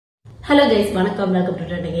Hello guys, welcome to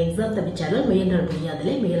the exam the channel. Mail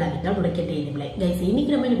முடியாதலே மேல் ஆகிட்டால் உடைக்கட்டே இல்லை. Guys,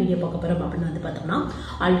 இன்னைக்கு நம்ம இந்த வீடியோ பார்க்க போறோம் அப்படினு வந்து பார்த்தோம்னா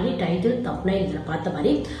ஆல்ரெடி டைட்டில் thumbnail இதுல பார்த்த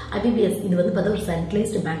மாதிரி IBPS இது வந்து பார்த்தா ஒரு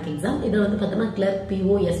centralized bank exam. இதுல வந்து பார்த்தோம்னா clerk,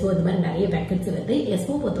 PO, SO இந்த மாதிரி நிறைய வேகன்சி வருது.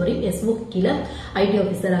 SO பொறுத்தவரை SO கீழ IT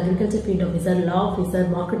officer, agriculture field officer, law officer,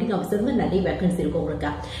 marketing officer இந்த நிறைய வேகன்சி இருக்கு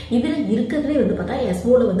உங்களுக்கு. இதுல இருக்கிறதுலே வந்து பார்த்தா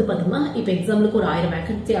SO ல வந்து பார்த்தோம்னா இப்போ எக்ஸாம்லுக்கு ஒரு 1000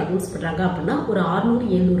 வேகன்சி அனௌன்ஸ் பண்றாங்க அப்படினா ஒரு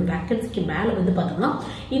 600 700 வேகன்சிக்கு மேல வந்து பார்த்தோம்னா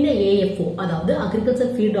இந்த AFO அதாவது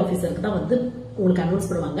அக்ரிகல்ச்சர் ஃபீல்ட் ஆபீசருக்கு தான் வந்து உங்களுக்கு அனௌன்ஸ்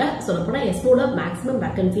பண்ணுவாங்க. சொல்லப்போனா எஸ்ஓட மேக்ஸிமம்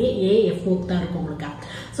வேகன்சி AFO தான் இருக்கும் உங்களுக்கு.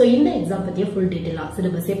 சோ இந்த எக்ஸாம் பத்திய ஃபுல் டீடைலா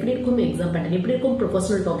சிலபஸ் எப்படி இருக்கும், எக்ஸாம் பேட்டர்ன் எப்படி இருக்கும்,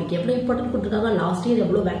 ப்ரொபஷனல் டாபிக் எவ்வளவு இம்பார்ட்டன்ட் கொடுத்திருக்காங்க, லாஸ்ட் இயர்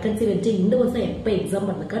எவ்வளவு வேகன்சி வெச்சு இந்த வருஷம் எப்ப எக்ஸாம்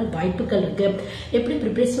பண்றதுக்கான வாய்ப்புகள் இருக்கு, எப்படி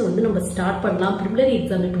ப்ரிப்பரேஷன் வந்து நம்ம ஸ்டார்ட் பண்ணலாம், பிரிலிமினரி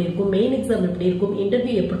எக்ஸாம் எப்படி இருக்கும், மெயின் எக்ஸாம் எப்படி இருக்கும்,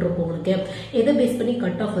 இன்டர்வியூ எப்படி இருக்கும் உங்களுக்கு, எதை பேஸ் பண்ணி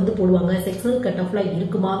கட் ஆஃப் வந்து போடுவாங்க, செக்ஷனல் கட் ஆஃப்லாம்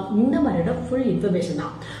இருக்குமா, இந்த மாதிரியான ஃபுல் இன்ஃபர்மேஷன்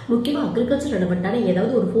தான். முக்கியமா அக்ரிகல்ச்சர் ரெலவென்ட்டான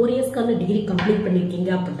ஏதாவது ஒரு 4 இயர்ஸ்க்கான டிகிரி கம்ப்ளீட் பண்ணிருக்கீங்க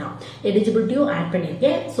அப்படின்னா எலிஜிபிலிட்டியும் ஆட்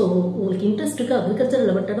பண்ணிருக்கேன். சோ உங்களுக்கு இன்ட்ரெஸ்ட் இருக்கு அக்ரிகல்ச்சர்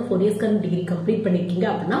ரெலவென்ட்டான 4 இயர்ஸ்க்கான டிகிரி கம்ப்ளீட் பண்ணிருக்கீங்க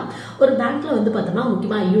அப்படின்னா ஒரு பேங்க்ல வந்து பார்த்தோம்னா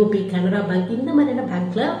முக்கியமா IOP, கனரா பேங்க் இந்த மாதிரியான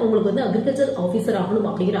பேங்க்ல உங்களுக்கு வந்து அக்ரிகல்ச்சர் ஆபீசர் ஆகணும்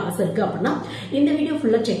அப்படிங்கிற ஆசை இருக்கு அப்படின்னா இந்த வீடியோ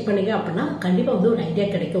ஃபுல்லா செக் பண்ணுங்க அப்படின்னா கண்டிப்பா வந்து ஒரு ஐடியா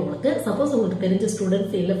கிடைக்கும் உங்களுக்கு. சப்போஸ் உங்களுக்கு தெரிஞ்ச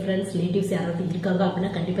ஸ்டூடெண்ட்ஸ் இல்ல ஃப்ரெண்ட்ஸ் ரிலேட்டிவ்ஸ் யாராவது இருக்காங்க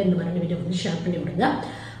அப்படின்னா கண்டிப்பா இந்த மாதிரி வீடியோ வந்து ஷேர் பண்ணி விடுங்க.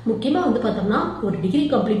 முக்கியமா வந்து பார்த்தோம்னா ஒரு டிகிரி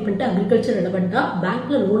கம்ப்ளீட் பண்ணிட்டு அக்ரிகல்ச்சர் ரெலவென்ட்டா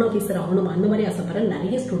பேங்க்ல லோன் ஆபீசர் ஆகணும் அந்த மாதிரி ஆசைப்படுற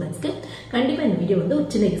நிறைய ஸ்டூடெண்ட்ஸ்க்கு கண்டிப்பா இந்த வீடியோ வந்து ஒரு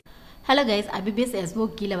சின்ன. ஹலோ கைஸ், IBPS SO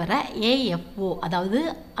கீழே வர AFO அதாவது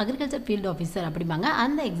அக்ரிகல்ச்சர் ஃபீல்டு ஆஃபீஸர் அப்படிம்பாங்க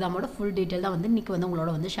அந்த எக்ஸாமோட ஃபுல் டீட்டெயில் தான் வந்து இன்னைக்கு வந்து உங்களோட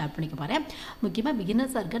வந்து ஷேர் பண்ணிக்க போகிறேன். முக்கியமாக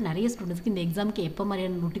பிகினர்ஸாக இருக்க நிறைய ஸ்டூடெண்ட்ஸ்க்கு இந்த எக்ஸாமுக்கு எப்போ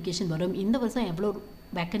மாதிரியான நோட்டிஃபிகேஷன் வரும், இந்த வருஷம் எவ்வளோ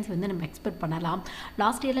வேகன்சி வந்து நம்ம எக்ஸ்பெக்ட் பண்ணலாம்,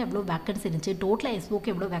 லாஸ்ட் இயரில் எவ்வளோ வேகன்சி இருந்துச்சு, டோட்டலாக SOக்கு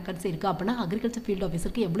எவ்வளோ வேகன்சி இருக்குது அப்படின்னா அக்ரிகல்ச்சர் ஃபீல்டு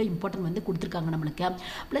ஆஃபீஸருக்கு எவ்வளோ இம்பார்ட்டன்ட் வந்து கொடுத்துருக்காங்க நம்மளுக்கு,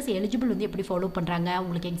 ப்ளஸ் எலிஜிபிள் வந்து எப்படி ஃபாலோ பண்ணுறாங்க,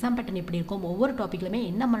 உங்களுக்கு எக்ஸாம் பேட்டர்ன் எப்படி இருக்கும், ஒவ்வொரு டாப்பிக்லையுமே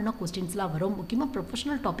என்ன மாதிரியான கொஸ்டின்ஸ்லாம் வரும், முக்கியமாக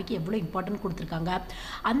ப்ரொஃபஷனல் டாபிக் எவ்வளோ இம்பார்ட்டன்ட் கொடுத்துருக்காங்க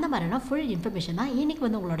அந்த மாதிரியான ஃபுல் இன்ஃபர்மேஷன் தான் இன்னைக்கு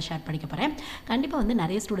வந்து உங்களோட ஷேர் பண்ணிக்க போகிறேன். கண்டிப்பாக வந்து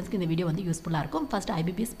நிறைய ஸ்டூடெண்ட்ஸ்க்கு இந்த வீடியோ வந்து யூஸ்ஃபுல்லாக இருக்கும். ஃபர்ஸ்ட்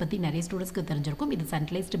IBPS பற்றி நிறைய ஸ்டூடெண்ட்ஸ்க்கு தெரிஞ்சிருக்கும். இது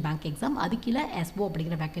சென்ட்ரலைஸ்டு பேங்க் எக்ஸாம், அது கீழே SO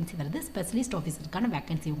அப்படிங்கிற வேகன்சி வருது, ஸ்பெஷலிஸ்ட் ஆஃபீஸருக்கான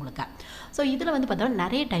வேகன்சி உங்களுக்கு. ஸோ இதில் வந்து பார்த்தோம்னா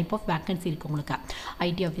நிறைய டைப் ஆஃப் வேகன்சி இருக்குது உங்களுக்கு.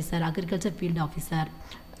 IT officer, agriculture field officer,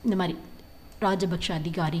 இந்த மாதிரி ராஜபக்ஷ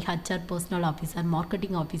அதிகாரி, HR personal officer,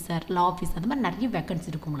 marketing officer, லா ஆஃபீஸர் அந்த மாதிரி நிறைய வேகன்சி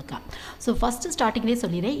இருக்கும் உங்களுக்கு. ஸோ ஃபஸ்ட்டு ஸ்டார்டிங்லேயே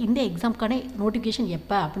சொல்லிடுறேன் இந்த எக்ஸாமுக்கான நோட்டிஃபிகேஷன்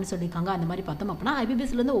எப்போ அப்படின்னு சொல்லியிருக்காங்க. அந்த மாதிரி பார்த்தோம் அப்படின்னா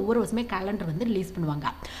IBPSலேருந்து ஒவ்வொரு வருஷமே கேலண்டர் வந்து ரிலீஸ்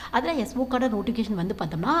பண்ணுவாங்க. அதில் SOக்கான நோட்டிஃபிகேஷன் வந்து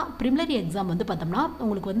பார்த்தோம்னா ப்ரிலிமினரி எக்ஸாம் வந்து பார்த்தோம்னா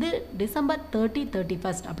உங்களுக்கு வந்து டிசம்பர்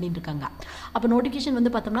 31 அப்படின்னு இருக்காங்க. அப்போ நோட்டிஃபிகேஷன்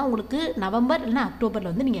வந்து பார்த்தோம்னா உங்களுக்கு நவம்பர் இல்லைனா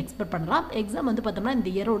அக்டோபரில் வந்து நீங்கள் எக்ஸ்பெக்ட் பண்ணலாம். எக்ஸாம் வந்து பார்த்தோம்னா இந்த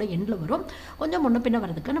இயரோட எண்டில் வரும், கொஞ்சம் முன்ன பின்ன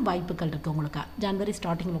வரதுக்கான வாய்ப்புகள் இருக்குது உங்களுக்கு. ஜனவரி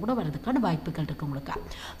ஸ்டார்டிங்கில் கூட வரதுக்கான வாய்ப்பு இருக்கு உங்களுக்கு.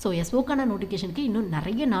 ஸோ SOக்கான நோட்டிஃபிகேஷனுக்கு இன்னும்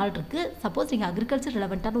நிறைய நாள் இருக்கு. சப்போஸ் நீங்கள் அக்ரிகல்ச்சர்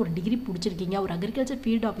ரெலவென்ட்டான ஒரு டிகிரி பிடிச்சிருக்கீங்க, ஒரு அக்ரிகல்ச்சர்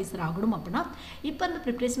ஃபீல்டு ஆஃபீஸர் ஆகணும் அப்படின்னா இப்போ இருந்து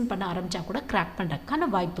ப்ரிப்பரேஷன் பண்ண ஆரம்பிச்சா கூட கிராக் பண்ணுறதுக்கான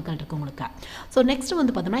வாய்ப்புகள் இருக்கு உங்களுக்கு. ஸோ நெக்ஸ்ட்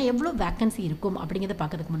வந்து பார்த்தோம்னா எவ்வளோ வேகன்சி இருக்கும் அப்படிங்கிறத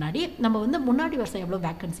பார்க்கறதுக்கு முன்னாடி நம்ம வந்து முன்னாடி வருஷம் எவ்வளோ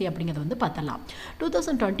வேகன்சி அப்படிங்கிறத வந்து பார்த்தலாம்.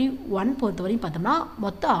 2021 பொறுத்தவரையும் பார்த்தோம்னா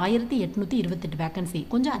மொத்தம் 1828 வேகன்சி,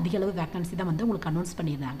 கொஞ்சம் அதிக அளவு வேகன்சி தான் வந்து உங்களுக்கு அனௌன்ஸ்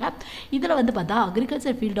பண்ணியிருந்தாங்க. இதில் வந்து பார்த்தா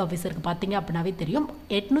அக்ரிகல்ச்சர் ஃபீல்டு ஆஃபீஸருக்கு பார்த்தீங்க அப்படின்னாவே தெரியும்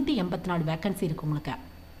 884 வேகன்சி இருக்கு உங்களுக்கு.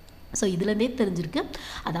 ஸோ இதுலேருந்தே தெரிஞ்சிருக்கு,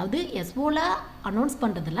 அதாவது SOவில் அனௌன்ஸ்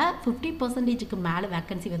பண்ணுறதுல 50% மேலே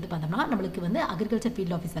வேகன்சி வந்து பார்த்தோம்னா நம்மளுக்கு வந்து அக்ரிகல்ச்சர்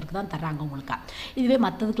ஃபீல்டு ஆஃபீஸருக்கு தான் தராங்க உங்களுக்கு. இதுவே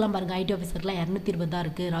மற்றதுக்கெலாம் பாருங்கள், IT ஆஃபீஸருக்குலாம் 220 தான்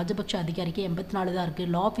இருக்குது, ராஜபக்ஷ அதிகாரிக்கு 84 தான் இருக்குது,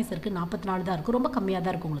 லா ஆஃபீஸருக்கு 44 தான் இருக்குது, ரொம்ப கம்மியாக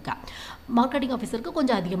தான் இருக்குது உங்களுக்கு. மார்க்கெட்டிங் ஆஃபீஸருக்கு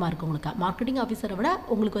கொஞ்சம் அதிகமாக இருக்குது உங்களுக்கு. மார்க்கெட்டிங் ஆஃபீஸரை விட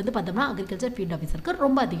உங்களுக்கு வந்து பார்த்தோம்னா அக்ரிகல்ச்சர் ஃபீல்டு ஆஃபீஸருக்கு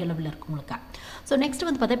ரொம்ப அதிக அளவில் இருக்குது உங்களுக்கு. ஸோ நெக்ஸ்ட்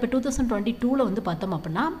வந்து பார்த்தா இப்போ 2022 வந்து பார்த்தோம்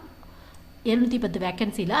அப்படின்னா 710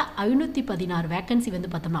 வேகன்சியில் 516 வேகன்சி வந்து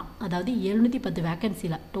பார்த்தோம்னா, அதாவது 710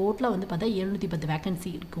 வேகன்சியில் டோட்டலாக வந்து பார்த்தா 710 வேகன்சி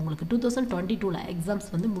இருக்குது உங்களுக்கு. 2022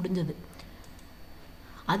 எக்ஸாம்ஸ் வந்து முடிஞ்சது.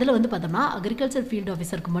 அதில் வந்து பார்த்தோம்னா அக்ரிகல்ச்சர் ஃபீல்டு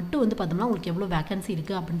ஆஃபீஸருக்கு மட்டும் வந்து பார்த்தோம்னா உங்களுக்கு எவ்வளோ வேகன்சி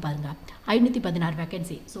இருக்குது அப்படின்னு பாருங்கள், 516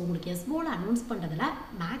 வேகன்சி. ஸோ உங்களுக்கு SOவில் அனௌன்ஸ் பண்ணுறதுல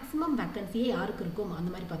மேக்ஸிமம் வேகன்சியே யாருக்கு இருக்கும் அந்த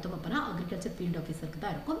மாதிரி பார்த்தோம் அப்படின்னா அக்ரிகல்ச்சர் ஃபீல்டு ஆஃபீஸருக்கு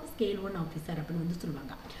தான் இருக்கும். ஸ்கேல் 1 ஆஃபீஸர் அப்படின்னு வந்து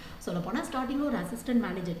சொல்லுவாங்க. சொல்லப்போனால் ஸ்டார்டிங்கில் ஒரு அசிஸ்டன்ட்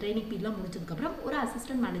மேனேஜர் ட்ரைனிங் பீரியட்லாம் முடிச்சதுக்கப்புறம் ஒரு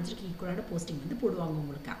அசிஸ்டன்ட் மேனேஜருக்கு ஈக்குவலான போஸ்டிங் வந்து போடுவாங்க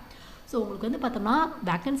உங்களுக்கு. ஸோ உங்களுக்கு வந்து பார்த்தோம்னா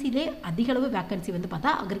வேகன்சிலே அதிக அளவு வேகன்சி வந்து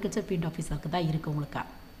பார்த்தா அக்ரிகல்ச்சர் ஃபீல்டு ஆஃபீஸருக்கு தான் இருக்குது உங்களுக்கு.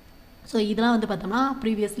 ஸோ இதெல்லாம் வந்து பார்த்தோம்னா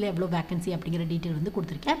ப்ரீவியஸில் எவ்வளோ வேகன்சி அப்படிங்கிற டீட்டெயில் வந்து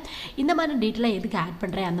கொடுத்துருக்கேன். இந்த மாதிரி டீட்டெயிலாக எதுக்கு ஆட்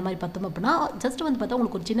பண்ணுறேன் அந்த மாதிரி பார்த்தோம் அப்படின்னா ஜஸ்ட் வந்து பார்த்தா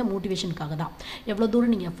உங்களுக்கு ஒரு சின்ன மோட்டிவேஷனுக்காக தான், எவ்வளோ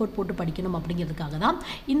தூரம் நீங்கள் எஃபோர்ட் போட்டு படிக்கணும் அப்படிங்கிறதுக்காக தான்.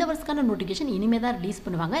 இந்த வருஷத்துக்கான நோட்டிஃபிகேஷன் இனிமேல் தான் ரிலீஸ்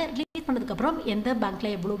பண்ணுவாங்க. ரிலீஸ் பண்ணதுக்கப்புறம் எந்த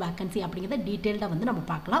பேங்க்கில் எவ்வளோ வேகன்சி அப்படிங்கிறத டீட்டெயில்டாக வந்து நம்ம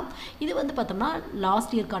பார்க்கலாம். இது வந்து பார்த்தோம்னா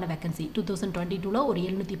லாஸ்ட் இயர்க்கான வேகன்சி 2022 ஒரு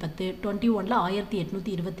 710, 21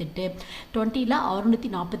 1828, 20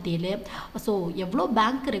 647. ஸோ எவ்வளோ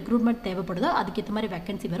பேங்க் ரெக்ரூட்மெண்ட் தேவைப்படுதோ அதுக்கேற்ற மாதிரி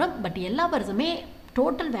வேகன்சி வரும். பட் எல்லா வருஷமே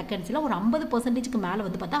டோட்டல் வேகன்சியில் ஒரு 50%க்கு மேலே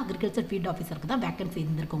வந்து பார்த்தா அக்ரிகல்ச்சர் ஃபீல்ட் ஆஃபீஸருக்கு தான் வேகன்சி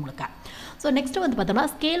இருந்திருக்கு உங்களுக்கு. ஸோ நெக்ஸ்ட்டு வந்து பார்த்தோம்னா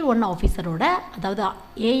ஸ்கேல் 1 ஆஃபீஸரோட, அதாவது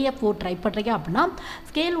AFO ட்ரை பண்ணுறீங்க அப்படின்னா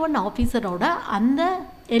ஸ்கேல் 1 ஆஃபீஸரோட அந்த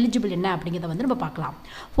எலிஜிபிள் என்ன அப்படிங்கிறத வந்து நம்ம பார்க்கலாம்.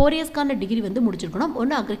 4 இயர்ஸ்க்கான டிகிரி வந்து முடிச்சிருக்கணும்.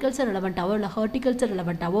 ஒன்று அக்ரிகல்ச்சர் ரெலவெண்ட்டாவோ, இல்லை ஹார்டிகல்ச்சர்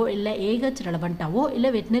ரெலவெண்ட்டாவோ, இல்லை ஏஹெச் ரெலவெண்ட்டாவோ, இல்லை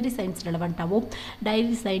veterinary science ரெலவெண்ட்டாவோ,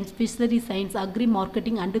 diary science, fishery science, agri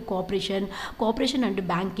marketing and cooperation and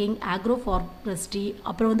banking, agro forestry,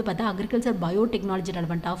 அப்புறம் வந்து பார்த்தா agriculture biotechnology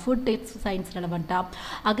ரெலவெண்ட்டா, food science ரெலவெண்ட்டா,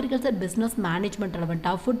 agriculture business management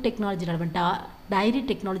ரெலவெண்ட்டா, food technology ரெலவெண்ட்டா, dairy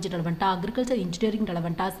technology ரெலவெண்ட்டா, agriculture engineering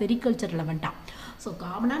ரெலவெண்ட்டா, sericulture ரெலவெண்ட்டா. So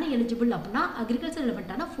காமனான eligible அப்படின்னா agriculture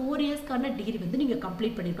ரெலவெண்ட்டான 4 இயர்ஸ்க்கான degree வந்து நீங்கள்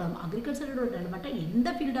complete பண்ணிருக்கலாம். அக்ரிகல்ச்சரோட ரெலவெண்ட்டாக எந்த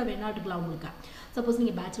ஃபீல்டாக வேணாலும் இருக்கலாம் உங்களுக்கு. சப்போஸ்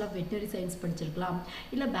நீங்கள் பேச்சுலர் ஆஃப் வெட்டினரி சயின்ஸ் படிச்சிருக்கலாம்,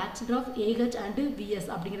 இல்லை bachelor of AH and VS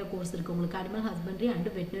அப்படிங்கிற கோர்ஸ் இருக்குது உங்களுக்கு, animal husbandry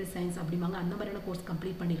and veterinary science அப்படிம்பாங்க, அந்த மாதிரியான கோர்ஸ்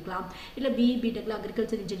கம்ப்ளீட் பண்ணியிருக்கலாம். இல்லை BE BTechல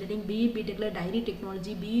agriculture engineering, BE BTechல dairy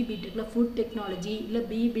technology, BE BTechல food technology, இல்லை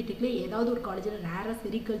BE BTechல ஏதாவது ஒரு காலேஜில் ரேராக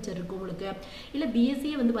செரிகல்ச்சர் இருக்குது உங்களுக்கு, இல்லை BSc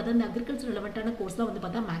வந்து பார்த்தா இந்த அக்ரிகல்ச்சர் ரெலவெண்ட்டான கோர்ஸ்லாம் வந்து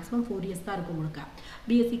பார்த்தா மேக்ஸிமம் 4 இயர்ஸ் தான் இருக்கும் உங்களுக்கு.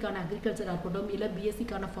 BScக்கான அக்ரிகல்ச்சராக இருக்கட்டும், இல்லை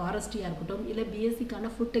BScக்கான ஃபாரஸ்ட்ரியாக இருக்கட்டும், இல்லை BScக்கான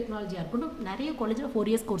ஃபுட் டெக்னாலஜியாக இருக்கட்டும், நிறைய காலேஜில் 4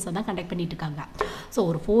 இயர்ஸ் கோர்ஸை தான் கண்டக்ட் பண்ணிட்டு இருக்காங்க. ஸோ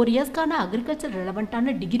ஒரு 4 இயர்ஸ்க்கான அக்ரிகல்ச்சர்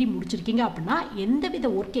ரெலவெண்ட்டான டிகிரி முடிச்சிருக்கீங்க அப்படின்னா எந்தவித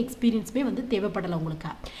ஒர்க் எக்ஸ்பீரியன்ஸுமே வந்து தேவைப்படலை உங்களுக்கு.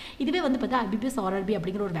 இதுவே வந்து பார்த்தா IBPS RRB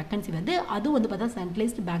அப்படிங்கிற ஒரு வேகன்சி வந்து அதுவும் வந்து பார்த்தா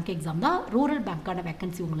சென்ட்ரலைஸ்டு பேங்க் எக்ஸாம் தான், ரூரல் பேங்க்கான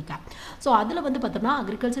வேகன்சி உங்களுக்கு. ஸோ அதில் வந்து பார்த்தோம்னா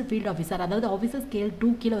அக்ரிகல்ச்சர் ஃபீல்ட் ஆஃபீஸர், அதாவது ஆஃபீஸர் ஸ்கேல்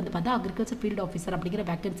 2 கீழே வந்து பார்த்தா அக்ரிகல்ச்சர் ஃபீல்ட் ஆஃபீஸர் அப்படிங்கிற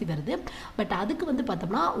வேகன்சி வருது. பட் அதுக்கு வந்து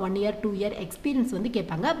பார்த்தோம்னா 1 இயர் 2 இயர் எக்ஸ்பீரியன்ஸ் வந்து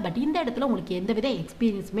கேட்பாங்க. பட் இந்த இடத்துல உங்களுக்கு எந்தவித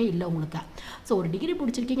எக்ஸ்பீரியன்ஸுமே இல்லை உங்களுக்கு. ஸோ ஒரு டிகிரி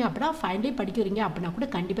முடிச்சிருக்கீங்க அப்படின்னா ஃபைனலி படிக்கிறீங்க அப்படின்னா கூட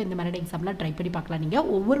கண்டிப்பாக இந்த மாதிரி எக்ஸாம்லாம் ட்ரை பண்ணி பார்க்கலாம். நீங்கள்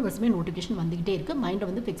ஒவ்வொரு வருஷமே நோட்டிஃபிகேஷன் வந்துகிட்டே இருக்குது, மைண்டை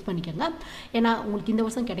வந்து ஃபிக்ஸ் பண்ணிக்கோங்க. ஏன்னா உங்களுக்கு இந்த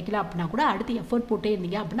வருஷம் கிடைக்கல அப்படின்னா கூட அடுத்து எஃபர்ட் போட்டே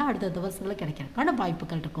இருந்தீங்க அப்படின்னா அடுத்த வருஷங்களில் கிடைக்கிறதுக்கான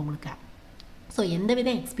வாய்ப்புகள் இருக்குது உங்களுக்கு. ஸோ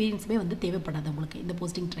எந்தவித எக்ஸ்பீரியன்ஸுமே வந்து தேவைப்படாது உங்களுக்கு இந்த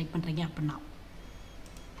போஸ்டிங் ட்ரை பண்ணுறீங்க அப்படின்னா.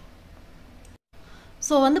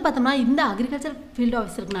 ஸோ வந்து பார்த்தோம்னா இந்த அக்ரிகல்ச்சர் ஃபீல்டு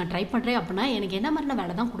ஆஃபீஸருக்கு நான் ட்ரை பண்ணுறேன் அப்படின்னா எனக்கு என்ன மாதிரியான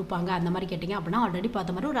வேலை தான் கொடுப்பாங்க அந்த மாதிரி கேட்டிங்க அப்படின்னா ஆல்ரெடி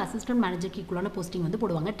பார்த்த மாதிரி ஒரு அசிஸ்டன்ட் மேனேஜருக்கு ஈக்குவலான போஸ்டிங் வந்து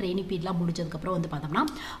போடுவாங்க. ட்ரைனிங் பீரியட்லாம் முடிச்சதுக்கப்புறம் வந்து பார்த்தோம்னா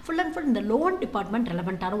ஃபுல் அண்ட் ஃபுல் இந்த லோன் டிபார்ட்மெண்ட்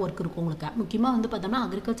ரெலவெண்ட்டான ஒர்க் இருக்கும் உங்களுக்கு. முக்கியமாக வந்து பார்த்தோம்னா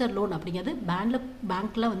அக்ரிகல்ச்சர் லோன் அப்படிங்கிறது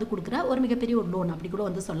பேங்க்கில் வந்து கொடுக்குற ஒரு மிகப்பெரிய ஒரு லோன் அப்படி கூட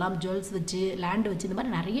வந்து சொல்லலாம். ஜுவல்ஸ் வச்சு, லேண்ட் வச்சு, இந்த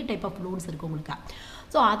மாதிரி நிறைய டைப் ஆஃப் லோன்ஸ் இருக்குது உங்களுக்கு.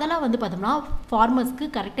 ஸோ அதெல்லாம் வந்து பார்த்தோம்னா ஃபார்மர்ஸ்க்கு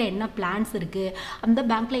கரெக்டாக என்ன பிளான்ஸ் இருக்குது, அந்த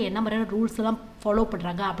பேங்க்கில் என்ன மாதிரியான ரூல்ஸ் எல்லாம் ஃபாலோ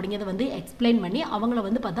பண்ணுறாங்க அப்படிங்கிறத வந்து எக்ஸ்பிளைன் பண்ணி அவங்கள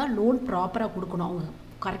வந்து பார்த்தா லோன் ப்ராப்பராக கொடுக்கணும். அவங்க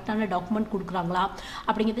கரெக்டான டாக்குமெண்ட் கொடுக்குறாங்களா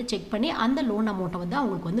அப்படிங்கிறத செக் பண்ணி அந்த லோன் அமௌண்ட்டை வந்து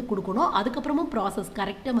அவங்களுக்கு வந்து கொடுக்கணும். அதுக்கப்புறமும் ப்ராசஸ்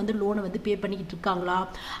கரெக்டாக வந்து லோனை வந்து பே பண்ணிக்கிட்டு இருக்காங்களா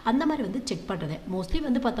அந்த மாதிரி வந்து செக் பண்ணுறது. மோஸ்ட்லி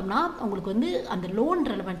வந்து பார்த்தோம்னா உங்களுக்கு வந்து அந்த லோன்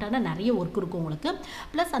ரெலவெண்ட்டான நிறைய ஒர்க் இருக்கும் உங்களுக்கு.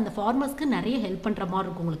 ப்ளஸ் அந்த ஃபார்மர்ஸ்க்கு நிறைய ஹெல்ப் பண்ணுற மாதிரி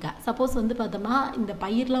இருக்கும் உங்களுக்கு. சப்போஸ் வந்து பார்த்தோம்னா இந்த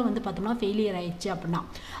பயிரெலாம் வந்து பார்த்தோம்னா ஃபெயிலியர் ஆயிடுச்சு அப்படின்னா,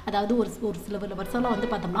 அதாவது ஒரு சில வருஷம்லாம்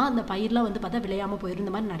வந்து பார்த்தோம்னா அந்த பயிரெலாம் வந்து பார்த்தா விளையாமல் போயிடும்,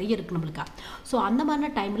 இந்த மாதிரி நிறைய இருக்குது நம்மளுக்கு. ஸோ அந்த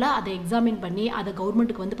மாதிரியான டைமில் அதை எக்ஸாமின் பண்ணி அதை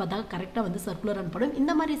கவர்மெண்ட்டுக்கு வந்து பார்த்தா கரெக்டாக வந்து சர்க்குலர் அனுப்படும். இந்த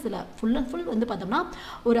மாதிரி சில ஃபுல் அண்ட் ஃபுல் வந்து பார்த்தோம்னா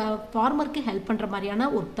ஒரு ஃபார்மருக்கு ஹெல்ப் பண்ணுற மாதிரியான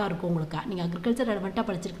ஒர்க் தான் இருக்கும் உங்களுக்கு. நீங்கள் அக்ரிகல்ச்சர் ரெலவெண்ட்டாக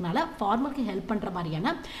படிச்சிருக்கனால ஃபார்மருக்கு ஹெல்ப் பண்ணுற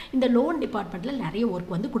மாதிரியான இந்த லோன் டிபார்ட்மெண்ட்டில் நிறைய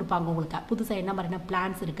ஒர்க் வந்து கொடுப்பாங்க உங்களுக்கு. புதுசாக என்ன மாதிரியான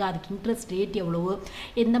பிளான்ஸ் இருக்குது, அதுக்கு இன்ட்ரெஸ்ட் ரேட் எவ்வளவு,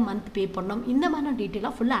 எந்த மந்த் பே பண்ணணும், இந்த மாதிரியான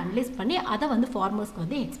டீட்டெயிலாக ஃபுல்லாக அனலைஸ் பண்ணி அதை வந்து ஃபார்மர்ஸ்க்கு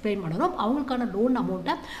வந்து எக்ஸ்பிளைன் பண்ணணும். அவங்களுக்கான லோன்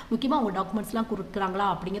அமௌண்ட்டை முக்கியமாக அவங்க டாக்குமெண்ட்ஸ்லாம் கொடுக்குறாங்களா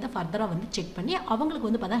அப்படிங்கிறத ஃபர்தராக வந்து செக் பண்ணி அவங்களுக்கு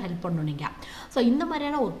வந்து பார்த்தா ஹெல்ப் பண்ணணும் நீங்கள். ஸோ இந்த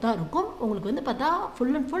மாதிரியான ஒர்க் தான் இருக்கும் உங்களுக்கு வந்து பார்த்தா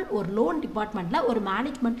ஃபுல் அண்ட் ஃபுல் ஒரு லோன் டிபார்ட்மெண்ட்டில் ஒரு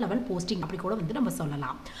மேனேஜ்மெண்ட் லெவல் போஸ்டிங் அப்படி கூட வந்து நம்ம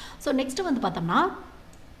சொல்லலாம். ஸோ நெக்ஸ்ட் வந்து பார்த்தோம்னா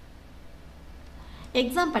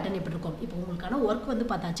எக்ஸாம் பேட்டர்ன் எப்படி இருக்கும். இப்போ உங்களுக்கான ஒர்க் வந்து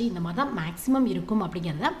பார்த்தாச்சு இந்த மாதிரி தான் மேக்ஸிமம் இருக்கும்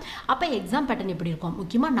அப்படிங்கிறத. அப்போ எக்ஸாம் பேட்டர்ன் எப்படி இருக்கும்,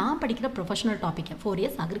 முக்கியமாக நான் படிக்கிற ப்ரொஃபஷனல் டாபிக் 4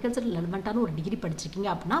 இயர்ஸ் அக்ரிகல்ச்சர் ரெலவெண்ட்டான ஒரு டிகிரி படிச்சிருக்கீங்க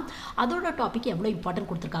அப்படின்னா அதோட டாபிக் எவ்வளோ இம்பார்ட்டன்ட்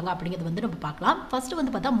கொடுத்துருக்காங்க அப்படிங்கிறது வந்து நம்ம பார்க்கலாம். ஃபர்ஸ்ட்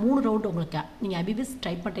வந்து பார்த்தா 3 ரவுண்ட் உங்களுக்கு. நீங்கள் IBPS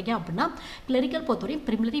ட்ரை பண்ணுறீங்க அப்படின்னா கிளரிக்கல் பொறுத்தவரையும்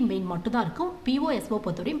ப்ரிமிலரி மெயின் மட்டும் தான் இருக்கும். POSO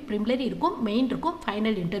பொறுத்தவரையும் ப்ரிமிலரி இருக்கும், மெயின் இருக்கும்,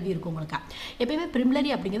 ஃபைனல் இன்டர்வியூ இருக்கும் உங்களுக்கு. எப்பயுமே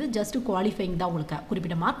ப்ரிமிலரி அப்படிங்கிறது ஜஸ்ட் குவாலிஃபைங் தான் உங்களுக்கு.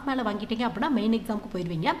 குறிப்பிட்ட மார்க் மேலே வாங்கிட்டீங்க அப்படின்னா மெயின் எக்ஸாமுக்கு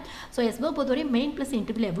போயிடுவீங்க. ஸோ SO பொறுத்தவரையும் மெயின் ப்ளஸ்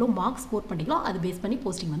இன்டர்வியூல எவ்வளோ மார்க் ஸ்கோர் பண்ணிங்களோ அது பேஸ் பண்ணி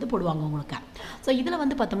போஸ்டிங் வந்து போடுவாங்க உங்களுக்கு. ஸோ இதில்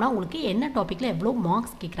வந்து பார்த்தோம்னா உங்களுக்கு என்ன டாப்பிக்கில் எவ்வளோ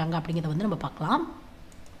மார்க்ஸ் கேட்குறாங்க அப்படிங்கிறத வந்து நம்ம பார்க்கலாம்.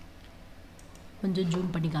 கொஞ்சம்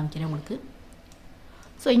ஜூம் பண்ணி காமிக்கிறேன் உங்களுக்கு.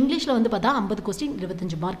 ஸோ இங்கிலீஷில் வந்து பார்த்தா 50 கொஸ்டின்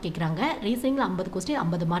 25 மார்க் கேட்குறாங்க. ரீசனிங்கில் 50 கொஸ்டின்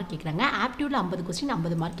 50 மார்க் கேட்குறாங்க. ஆப்டியூடில் 50 கொஸ்டின்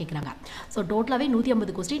 50 மார்க் கேட்குறாங்க. ஸோ டோட்டலாகவே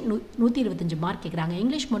 150 கொஸ்டின் 125 மார்க் கேட்குறாங்க.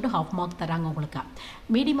 இங்கிலீஷ் மட்டும் ஹாஃப் மார்க் தராங்க உங்களுக்கு.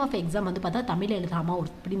 மீடியம் ஆஃப் எக்ஸாம் வந்து பார்த்தா தமிழ் எழுதாமல்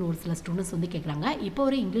அப்படின்னு ஒரு சில ஸ்டூடெண்ட்ஸ் வந்து கேட்குறாங்க. இப்போ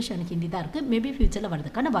ஒரு இங்கிலீஷ் அண்ட் ஹிந்தி தான் இருக்குது. மேபி ஃபியூச்சரில்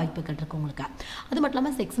வரதுக்கான வாய்ப்புகள் இருக்குது உங்களுக்கு. அது மட்டும்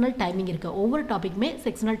இல்லாமல் செக்ஷனல் டைமிங் இருக்குது. ஒவ்வொரு டாப்பிக்குமே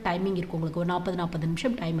செக்ஷனல் டைமிங் இருக்குது உங்களுக்கு. ஒரு 40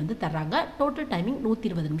 நிமிஷம் டைம் வந்து தர்றாங்க. டோட்டல் டைமிங்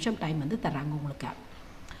 120 நிமிஷம் டைம் வந்து தர்றாங்க உங்களுக்கு.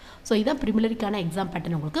 ஸோ இதான் ப்ரிமிலரிக்கான எக்ஸாம்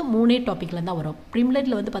பேட்டர்ன் உங்களுக்கு 3 டாப்பிக்கில் தான் வரும்.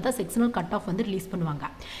 ப்ரிமிலரியில் வந்து பார்த்தா செக்ஷனல் கட் ஆஃப் வந்து ரிலீஸ் பண்ணுவாங்க.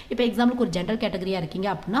 இப்போ எக்ஸாம்பிளுக்கு ஒரு ஜென்ரல் கேட்டகரியாக இருக்கீங்க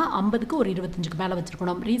அப்படின்னா 50க்கு ஒரு 25க்கு மேலே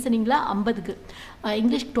வச்சிருக்கணும். ரீசனிங்கில் 50க்கு,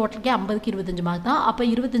 இங்கிலீஷ் டோட்டலுக்கே 50க்கு 25 மார்க் தான். அப்போ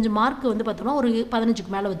 25 மார்க் வந்து பார்த்தோம்னா ஒரு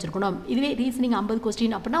 15க்கு மேலே வச்சிருக்கணும். இதுவே ரீசனிங் 50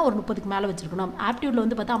 கொஸ்டின் அப்படின்னா ஒரு 30க்கு மேலே வச்சிருக்கணும். ஆப்டியூடில்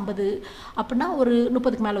வந்து பார்த்தா 50 அப்படின்னா ஒரு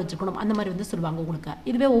 30க்கு மேலே வச்சிருக்கணும். அந்த மாதிரி வந்து சொல்லுவாங்க உங்களுக்கு.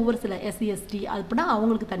 இதுவே ஒவ்வொரு சில SC ST அப்படின்னா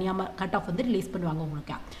அவங்களுக்கு தனியாக கட் ஆஃப் வந்து ரிலீஸ் பண்ணுவாங்க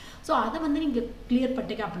உங்களுக்கு. ஸோ அதை வந்து நீங்கள் கிளியர்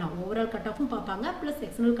பண்ணிட்டீங்க அப்படின்னா ஓவரால் கட் ஆஃபும் பார்ப்பாங்க, ப்ளஸ்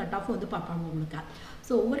செக்ஷனல் கட் ஆஃபும் வந்து பார்ப்பாங்க உங்களுக்கு.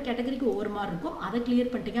 ஸோ ஒவ்வொரு கேட்டகரிக்கு ஒவ்வொரு மார்க் இருக்கும். அதை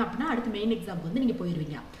கிளியர் பண்ணிட்டீங்க அப்படின்னா அடுத்து மெயின் எக்ஸாம் வந்து நீங்கள்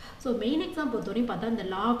போயிடுவீங்க. ஸோ மெயின் எக்ஸாம் பொறுத்தவரையும் பார்த்தா இந்த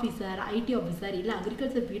லா ஆஃபீஸர், IT ஆஃபீஸர், இல்லை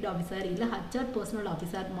அக்ரிகல்ச்சர் ஃபீல்ட் ஆஃபீஸர், இல்லை HR personal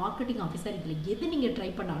officer, marketing officer, இதில் எது நீங்கள்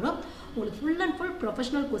ட்ரை பண்ணாலும் உங்களுக்கு full and full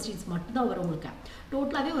professional questions மட்டும் தான் வரும் உங்களுக்கு.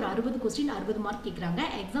 டோட்டலாகவே ஒரு 60 கொஸ்டின் 60 மார்க் கேட்குறாங்க.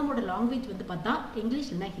 எக்ஸாமோட லாங்குவேஜ் வந்து பார்த்தா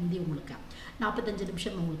இங்கிலீஷ் இல்லைனா ஹிந்தி உங்களுக்கு. 45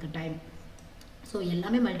 நிமிஷம் உங்களுக்கு டைம். ஸோ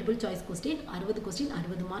எல்லாமே multiple choice question, 60 question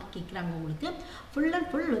 60 mark கேட்குறாங்க உங்களுக்கு. ஃபுல் அண்ட்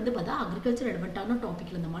ஃபுல் வந்து பார்த்தா அக்ரிகல்ச்சர் ரெலவெண்ட்டான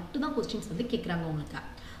டாப்பிக்லேருந்து மட்டும் தான் கொஸ்டின்ஸ் வந்து கேட்குறாங்க உங்களுக்கு.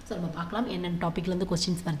 ஸோ நம்ம பார்க்கலாம் என்னென்ன டாப்பிக்லேருந்து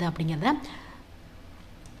கொஸ்டின்ஸ் வருது அப்படிங்கிறத.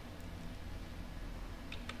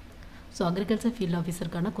 So agriculture field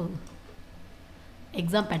ஆஃபீஸருக்கான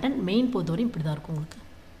exam pattern main பொறுத்தவரையும் இப்படி தான் இருக்கும் உங்களுக்கு.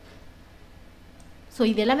 ஸோ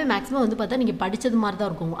இது எல்லாமே மேக்ஸிமம் வந்து பார்த்தா நீங்கள் படித்தது மாதிரி தான்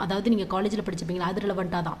இருக்கும். அதாவது நீங்கள் காலேஜில் படிச்சிருப்பீங்களா, அது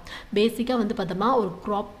ரெலவெண்ட்டாக தான். பேசிக்காக வந்து பார்த்தோம்னா ஒரு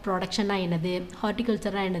க்ராப் ப்ரொடக்ஷன்னா என்னது,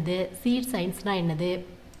 ஹார்டிகல்ச்சர்னா என்னது, சீட் சயின்ஸ்னால் என்னது,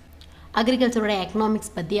 அக்ரிகல்ச்சரோட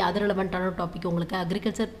எக்கனாமிக்ஸ் பற்றி அது ரெலவெண்ட்டான டாபிக் உங்களுக்கு.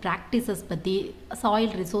 அக்ரிகல்ச்சர் ப்ராக்டிசஸ் பற்றி,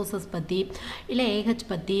 சாயில் ரிசோர்ஸஸ் பற்றி, இல்லை AH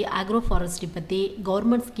பற்றி, ஆக்ரோ ஃபாரஸ்ட்ரி பற்றி,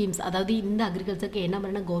 கவர்மெண்ட் ஸ்கீம்ஸ், அதாவது இந்த அக்ரிகல்ச்சருக்கு என்ன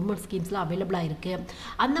மாதிரியான கவர்மெண்ட் ஸ்கீம்ஸ்லாம் அவைலபிளாக இருக்குது,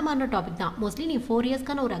 அந்த மாதிரியான டாபிக் தான். மோஸ்ட்லி நீங்கள் 4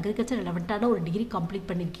 இயர்ஸ்க்கான ஒரு அக்ரிகல்ச்சர் ரெலவெண்ட்டான ஒரு டிகிரி கம்ப்ளீட்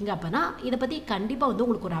பண்ணியிருக்கீங்க அப்படின்னா இதை பற்றி கண்டிப்பாக வந்து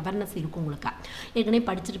உங்களுக்கு ஒரு அவேர்னஸ் இருக்கும் உங்களுக்கு. ஏற்கனவே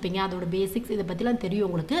படிச்சிருப்பீங்க, அதோட பேசிக்ஸ் இதை பற்றிலாம் தெரியும்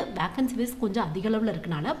உங்களுக்கு. வேகன்சி வைஸ் கொஞ்சம் அதிக அளவில்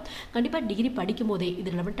இருக்கனால கண்டிப்பாக டிகிரி படிக்கும் போதே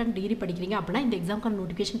இது ரெலவெண்ட்டான டிகிரி படிக்கிறீங்க அப்படின்னா இந்த எக்ஸாம்க்கான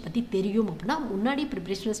நோட்டிஃபிகேஷன் பற்றி தெரியும் அப்படின்னா முன்னாடி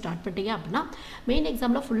ப்ரிப்பரேஷன் ஸ்டார்ட் பண்ணிட்டீங்க அப்படின்னா மெயின்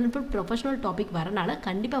எக்ஸாமில் full and full professional topic வரனால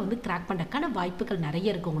கண்டிப்பாக வந்து கிராக் பண்ணுறதுக்கான வாய்ப்புகள் நிறைய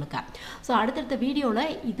இருக்குது உங்களுக்கு. ஸோ அடுத்தடுத்த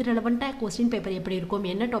வீடியோவில் இது ரெலவெண்ட்டாக கொஸ்டின் பேப்பர் எப்படி இருக்கும்,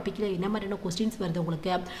 என்ன டாப்பிக்கில் என்ன மாதிரியான கொஸ்டின்ஸ் வருது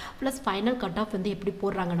உங்களுக்கு, ப்ளஸ் ஃபைனல் கட் ஆஃப் வந்து எப்படி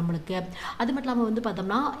போடுறாங்க நம்மளுக்கு, அது மட்டும் இல்லாமல் வந்து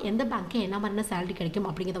பார்த்தோம்னா எந்த பேங்க்கு என்ன மாதிரியான சேலரி கிடைக்கும்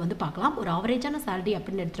அப்படிங்கிறத வந்து பார்க்கலாம். ஒரு ஆவரேஜான சேலரி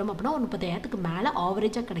அப்படின்னு எடுத்துட்டோம் அப்படின்னா ஒரு 30,000க்கு மேலே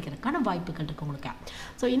ஆவரேஜாக கிடைக்கிறதுக்கான வாய்ப்புகள் இருக்குது உங்களுக்கு.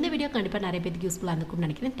 ஸோ இந்த வீடியோ கண்டிப்பாக நிறைய பேருக்கு யூஸ்ஃபுல்லாக இருக்கும்னு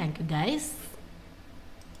நினைக்கிறேன். Thank you guys.